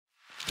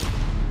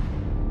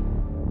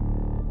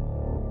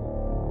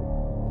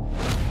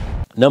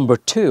Number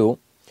two,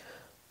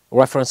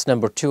 reference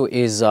number two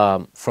is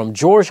from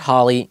George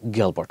Holly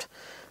Gilbert,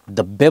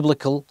 The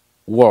Biblical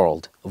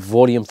World,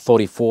 Volume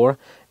 34,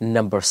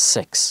 number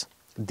 6,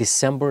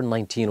 December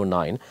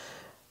 1909,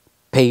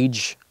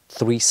 page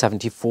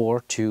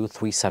 374 to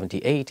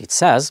 378. It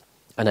says,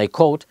 and I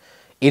quote,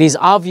 "It is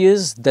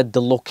obvious that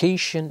the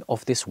location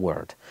of this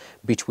word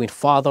between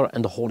Father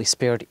and the Holy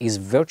Spirit is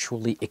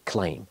virtually a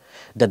claim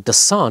that the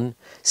Son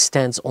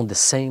stands on the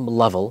same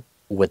level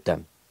with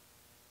them.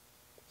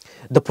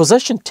 The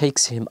possession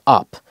takes him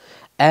up,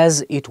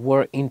 as it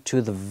were,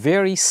 into the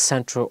very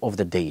center of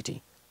the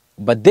deity.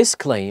 But this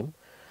claim,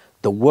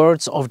 the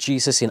words of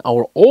Jesus in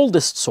our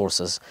oldest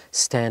sources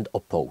stand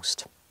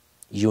opposed,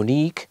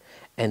 unique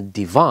and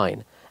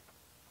divine,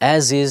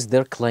 as is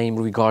their claim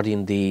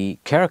regarding the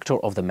character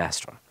of the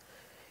Master.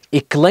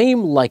 A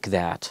claim like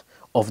that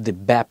of the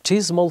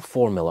baptismal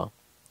formula,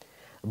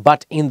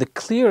 but in the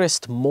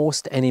clearest,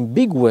 most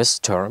unambiguous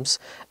terms,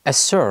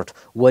 assert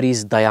what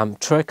is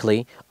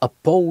diametrically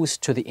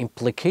opposed to the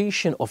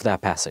implication of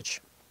that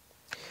passage.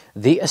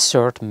 They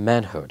assert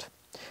manhood.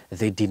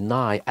 They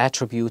deny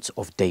attributes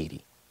of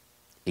deity.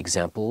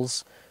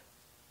 Examples,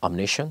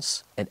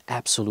 omniscience and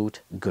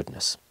absolute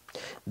goodness.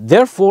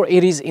 Therefore,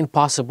 it is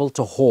impossible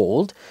to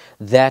hold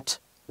that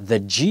the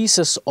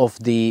Jesus of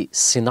the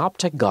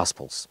Synoptic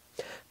Gospels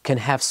can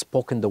have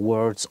spoken the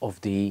words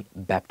of the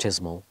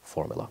baptismal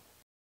formula.